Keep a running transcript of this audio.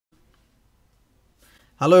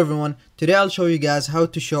Hello everyone, today I'll show you guys how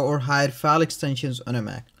to show or hide file extensions on a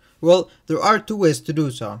Mac. Well, there are two ways to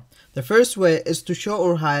do so. The first way is to show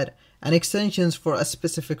or hide an extensions for a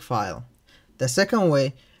specific file. The second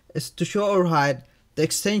way is to show or hide the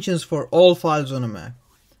extensions for all files on a Mac.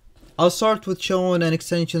 I'll start with showing an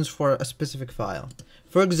extensions for a specific file.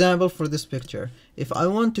 For example, for this picture, if I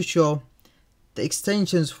want to show the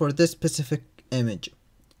extensions for this specific image,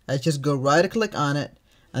 I just go right click on it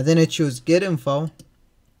and then I choose get info.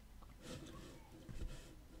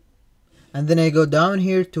 And then I go down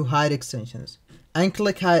here to hide extensions and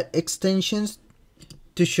click hide extensions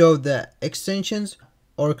to show the extensions,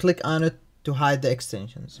 or click on it to hide the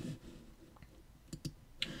extensions.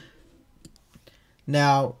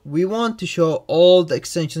 Now we want to show all the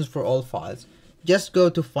extensions for all files. Just go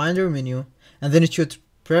to Finder menu and then choose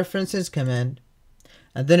Preferences command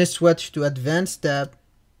and then switch to Advanced tab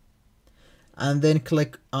and then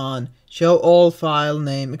click on Show all file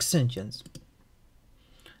name extensions.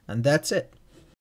 And that's it.